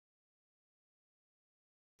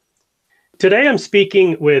Today I'm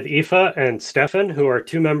speaking with Aoife and Stefan, who are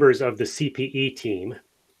two members of the CPE team.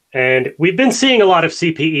 And we've been seeing a lot of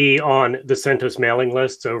CPE on the CentOS mailing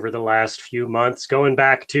lists over the last few months, going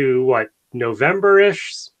back to what,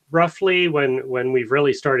 November-ish, roughly, when we've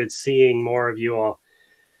really started seeing more of you all.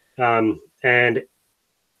 And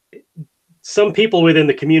some people within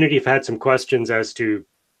the community have had some questions as to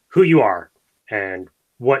who you are and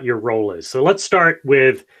what your role is. So let's start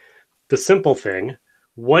with the simple thing.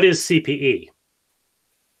 What is CPE?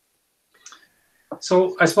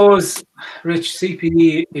 So I suppose, Rich,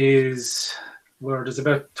 CPE is where there's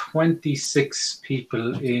about 26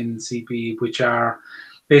 people in CPE, which are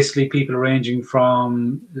basically people ranging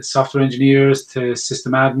from software engineers to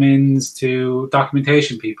system admins to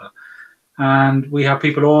documentation people. And we have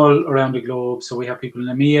people all around the globe. So we have people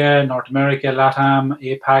in EMEA, North America, LATAM,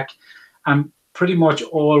 APAC, and pretty much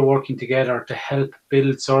all working together to help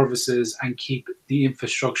build services and keep the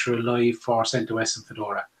infrastructure alive for CentOS and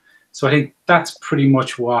Fedora. So I think that's pretty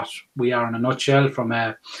much what we are in a nutshell from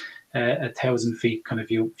a 1,000 feet kind of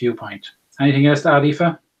viewpoint. Anything else to add,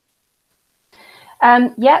 Aoife?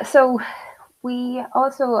 Yeah, so we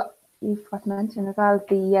also, you forgot to mention as well,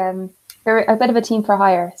 they're a bit of a team for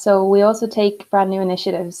hire. So we also take brand new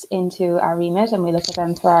initiatives into our remit and we look at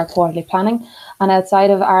them for our quarterly planning. And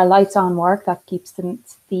outside of our lights on work that keeps the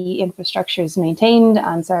infrastructures maintained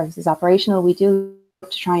and services operational, we do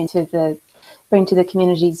to try and bring to the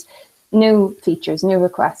communities new features, new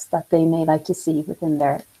requests that they may like to see within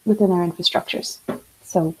their infrastructures.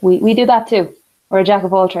 So we do that too. We're a jack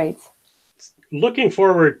of all trades. Looking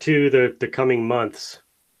forward to the coming months,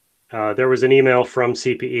 there was an email from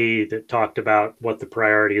CPE that talked about what the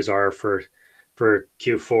priorities are for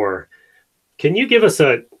Q4. Can you give us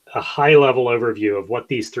a high-level overview of what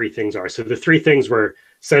these three things are? So the three things were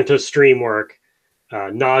CentOS stream work,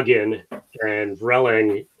 Noggin, and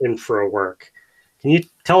Releng infra work. Can you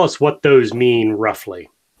tell us what those mean roughly?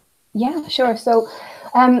 Yeah, sure. So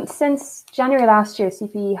since January last year,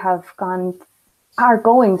 CPE are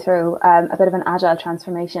going through a bit of an agile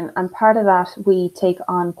transformation, and part of that we take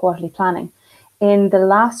on quarterly planning. In the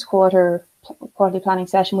last quarterly planning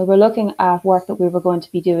session, we were looking at work that we were going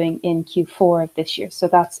to be doing in Q4 of this year. So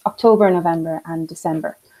that's October, November, and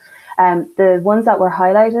December. The ones that were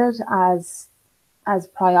highlighted as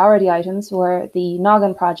priority items were the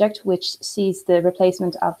Noggin project, which sees the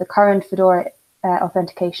replacement of the current Fedora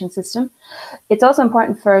authentication system. It's also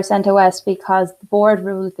important for CentOS because the board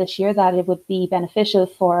ruled this year that it would be beneficial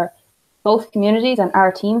for both communities and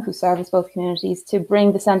our team who service both communities to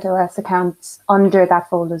bring the CentOS accounts under that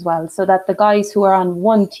fold as well, so that the guys who are on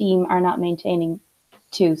one team are not maintaining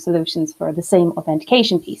two solutions for the same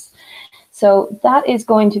authentication piece. So that is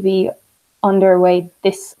going to be underway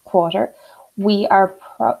this quarter. We are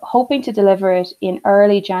hoping to deliver it in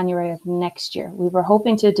early January of next year. We were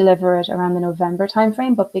hoping to deliver it around the November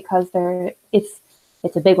timeframe, but because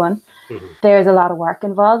it's a big one, there's a lot of work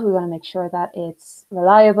involved. We want to make sure that it's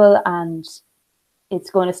reliable and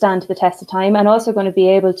it's going to stand to the test of time, and also going to be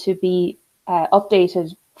able to be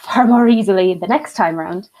updated far more easily the next time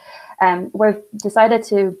around. We've decided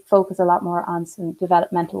to focus a lot more on some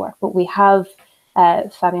developmental work, but we have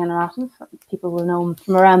Fabian Rotten, people will know him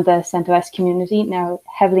from around the CentOS community, now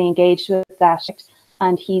heavily engaged with that,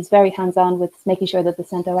 and he's very hands-on with making sure that the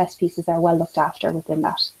CentOS pieces are well looked after within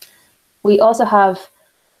that. We also have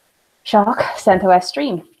Shock CentOS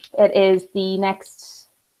Stream. It is the next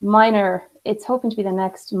minor, it's hoping to be the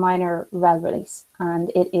next minor RHEL release, and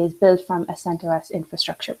it is built from a CentOS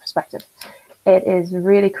infrastructure perspective. It is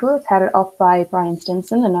really cool. It's headed up by Brian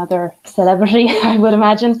Stinson, another celebrity, I would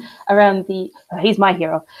imagine, he's my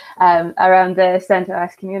hero, around the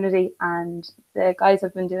CentOS community. And the guys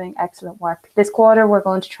have been doing excellent work. This quarter, we're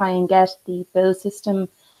going to try and get the build system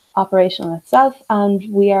operational itself, and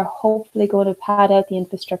we are hopefully going to pad out the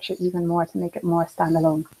infrastructure even more to make it more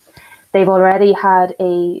standalone. They've already had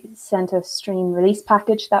a CentOS Stream release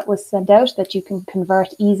package that was sent out that you can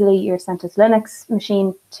convert easily your CentOS Linux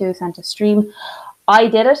machine to CentOS Stream. I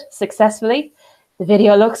did it successfully. The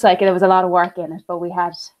video looks like there was a lot of work in it, but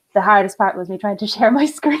the hardest part was me trying to share my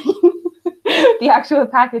screen. The actual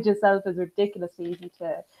package itself is ridiculously easy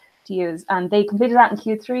to use, and they completed that in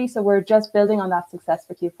Q3, so we're just building on that success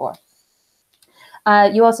for Q4.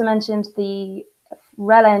 You also mentioned the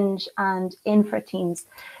Releng and Infra teams.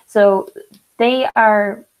 So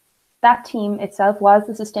that team itself was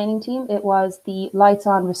the sustaining team. It was the lights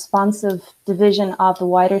on responsive division of the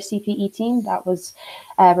wider CPE team that was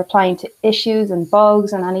replying to issues and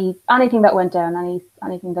bugs and anything that went down,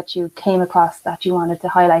 anything that you came across that you wanted to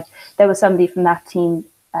highlight. There was somebody from that team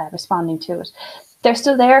responding to it. They're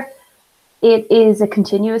still there. It is a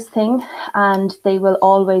continuous thing, and they will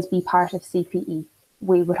always be part of CPE.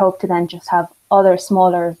 We would hope to then just have other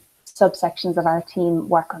smaller subsections of our team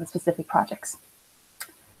work on specific projects.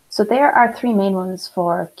 So there are three main ones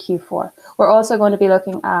for Q4. We're also going to be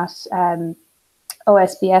looking at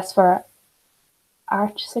OSBS for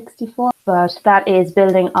Arch64, but that is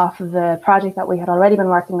building off of the project that we had already been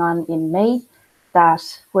working on in May. That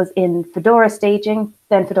was in Fedora staging,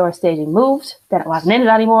 then Fedora staging moved, then it wasn't in it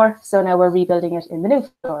anymore, so now we're rebuilding it in the new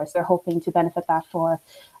Fedora. So we're hoping to benefit that for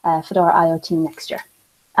Fedora IoT next year.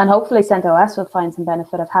 And hopefully CentOS will find some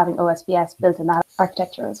benefit of having OSBS built in that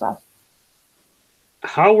architecture as well.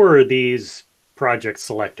 How were these projects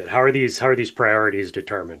selected? How are these priorities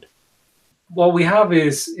determined? What we have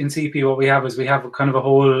is, in CPE, we have a kind of a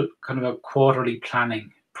whole kind of a quarterly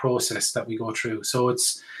planning process that we go through. So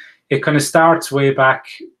it kind of starts way back,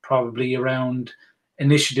 probably around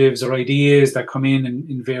initiatives or ideas that come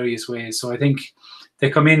in various ways. So I think they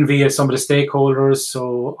come in via some of the stakeholders.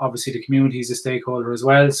 So obviously the community is a stakeholder as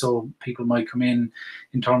well. So people might come in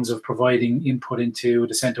terms of providing input into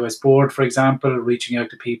the CentOS board, for example, reaching out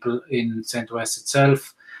to people in CentOS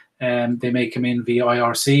itself. They may come in via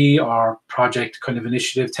IRC or project kind of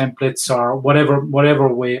initiative templates or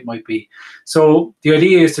whatever way it might be. So the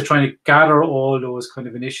idea is to try to gather all those kind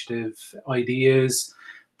of initiative ideas,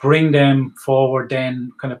 bring them forward,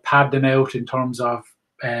 then kind of pad them out in terms of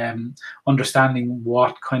understanding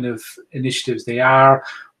what kind of initiatives they are,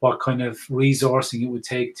 what kind of resourcing it would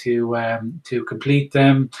take to complete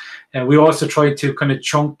them. We also try to kind of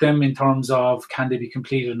chunk them in terms of, can they be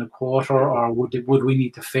completed in a quarter, or would we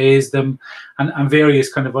need to phase them, and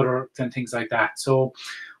various kind of other things like that. So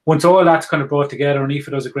once all that's kind of brought together, and Aoife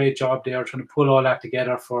does a great job there trying to pull all that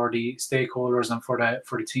together for the stakeholders and for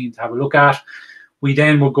the team to have a look at, we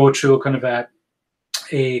then will go through a kind of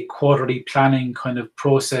a quarterly planning kind of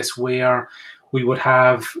process where we would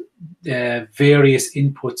have various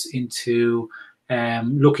inputs into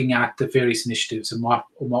looking at the various initiatives and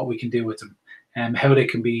what we can do with them, and how they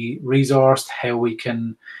can be resourced, how we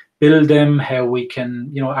can build them, how we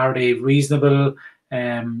can, are they reasonable,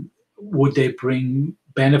 would they bring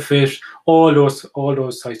benefit, all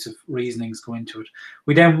those types of reasonings go into it.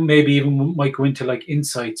 We then maybe even might go into like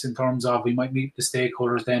insights in terms of, we might meet the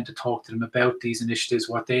stakeholders then to talk to them about these initiatives,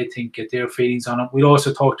 what they think, get their feelings on it. We'll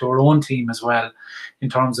also talk to our own team as well in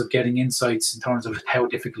terms of getting insights in terms of how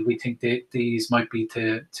difficult we think these might be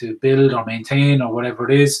to build or maintain or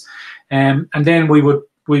whatever it is. And then we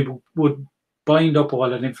would bind up all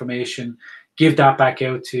that information, give that back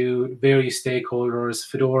out to various stakeholders,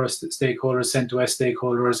 Fedora stakeholders, CentOS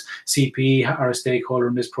stakeholders, CPE are a stakeholder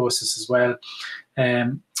in this process as well.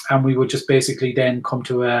 And we would just basically then come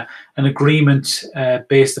to an agreement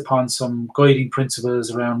based upon some guiding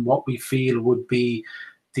principles around what we feel would be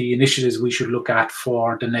the initiatives we should look at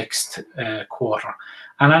for the next quarter.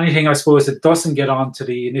 And anything, I suppose, that doesn't get onto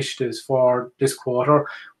the initiatives for this quarter,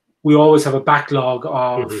 we always have a backlog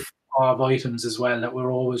of items as well that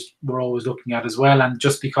we're always looking at as well. And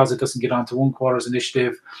just because it doesn't get onto one quarter's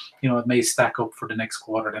initiative, it may stack up for the next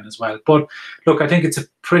quarter then as well. But look, I think it's a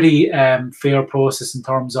pretty fair process in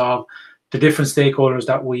terms of the different stakeholders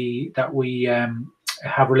that we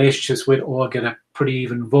have relationships with all get a pretty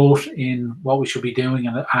even vote in what we should be doing,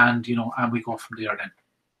 and we go from there then.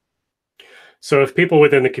 So if people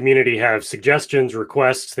within the community have suggestions,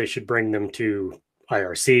 requests, they should bring them to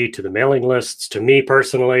IRC, to the mailing lists, to me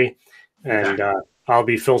personally, and I'll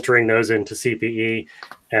be filtering those into CPE,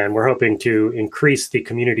 and we're hoping to increase the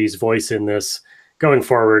community's voice in this going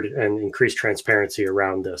forward and increase transparency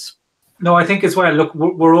around this. No, I think as well, look,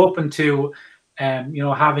 we're open to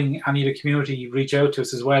having any of the community reach out to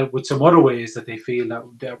us as well with some other ways that they feel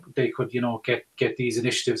that they could get these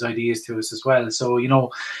initiatives ideas to us as well. So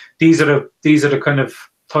these are the kind of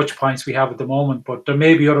touch points we have at the moment, but there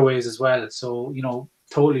may be other ways as well. So,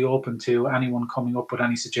 totally open to anyone coming up with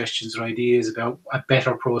any suggestions or ideas about a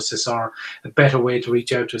better process or a better way to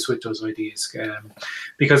reach out to us with those ideas.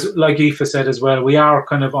 Because like Aoife said as well, we are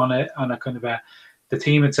kind of on a kind of the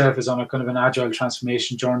team itself is on a kind of an agile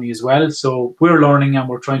transformation journey as well. So we're learning and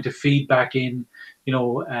we're trying to feed back in,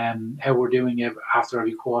 how we're doing it after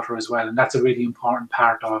every quarter as well. And that's a really important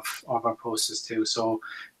part of our process too. So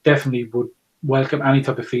definitely would welcome any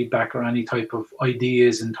type of feedback or any type of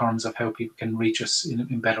ideas in terms of how people can reach us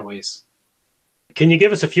in better ways. Can you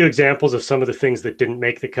give us a few examples of some of the things that didn't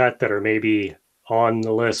make the cut that are maybe on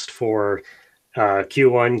the list for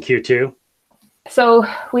Q1, Q2? So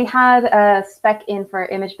we had a spec in for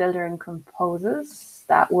image builder and composers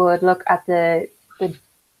that would look at the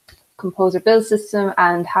composer build system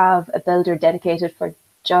and have a builder dedicated for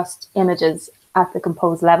just images at the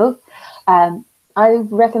compose level. I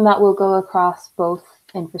reckon that will go across both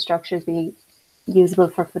infrastructures, be usable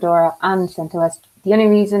for Fedora and CentOS. The only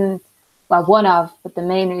reason, well, but the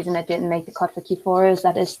main reason it didn't make the cut for Q4 is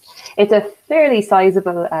that it's a fairly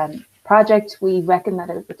sizable project. We reckon that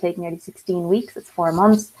it would take nearly 16 weeks. It's 4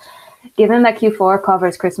 months. Given that Q4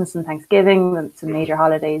 covers Christmas and Thanksgiving and some major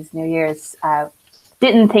holidays, New Year's,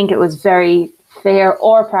 didn't think it was very fair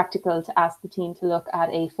or practical to ask the team to look at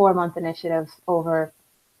a 4-month initiative over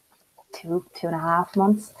 2.5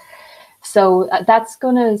 months. So that's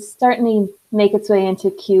going to certainly make its way into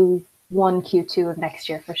Q1, Q2 of next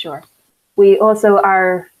year for sure. We also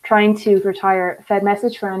are trying to retire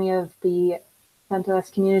FedMessage for any of the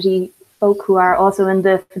CentOS community folk who are also in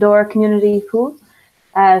the Fedora community pool.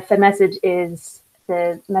 FedMessage is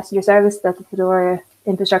the messenger service that the Fedora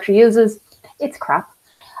infrastructure uses. It's crap.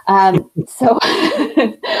 So,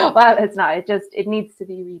 well, it's not. It needs to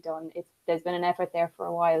be redone. There's been an effort there for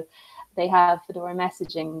a while. They have Fedora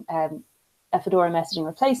messaging, a Fedora messaging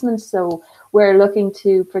replacement. So we're looking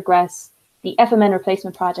to progress the FMN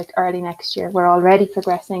replacement project early next year. We're already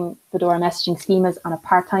progressing Fedora messaging schemas on a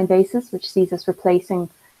part-time basis, which sees us replacing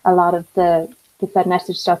a lot of the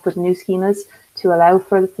FedMessage stuff with new schemas to allow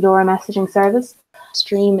for the Fedora messaging service.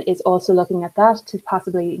 Stream is also looking at that to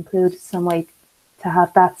possibly include some way to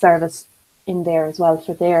have that service in there as well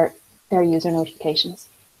for their user notifications.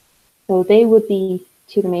 So they would be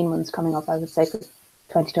two of the main ones coming up, I would say, for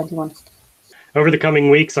 2021. Over the coming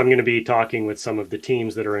weeks, I'm going to be talking with some of the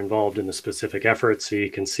teams that are involved in the specific efforts so you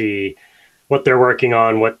can see what they're working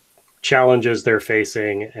on, what challenges they're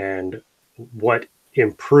facing, and what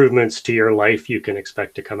improvements to your life you can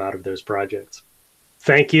expect to come out of those projects.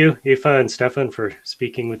 Thank you, Aoife and Stefan, for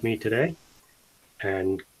speaking with me today.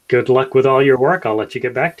 And good luck with all your work. I'll let you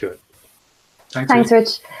get back to it. Thanks,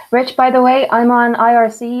 Rich. Rich, by the way, I'm on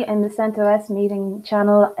IRC in the CentOS meeting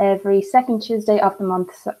channel every second Tuesday of the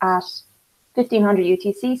month at 1500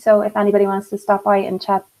 UTC. So if anybody wants to stop by and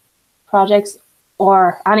chat projects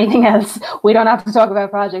or anything else, we don't have to talk about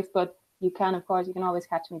projects, but you can, of course, you can always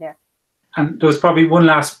catch me there. And there's probably one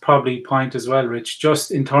last point as well, Rich,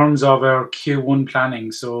 just in terms of our Q1 planning.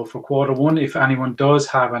 So for Q1, if anyone does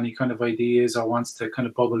have any kind of ideas or wants to kind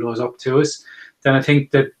of bubble those up to us, then I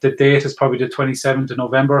think that the date is probably the 27th of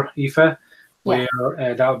November, Aoife, where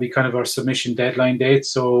that'll be kind of our submission deadline date.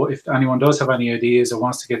 So if anyone does have any ideas or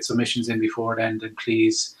wants to get submissions in before then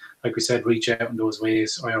please, like we said, reach out in those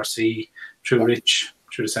ways, IRC, through Rich,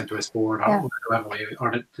 through the CentOS board, or whatever way,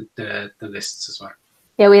 or the lists as well.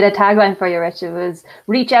 Yeah, we had a tagline for you, Rich. It was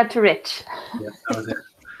reach out to Rich. Yeah, that was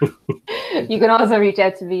it. You can also reach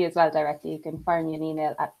out to me as well directly. You can fire me an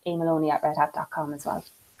email at amaloney@redhat.com as well,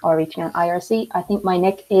 or reach me on IRC. I think my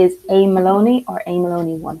nick is amaloney or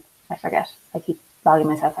amaloney1. I forget. I keep logging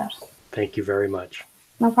myself out. Thank you very much.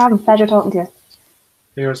 No problem. Pleasure talking to you.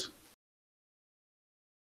 Cheers.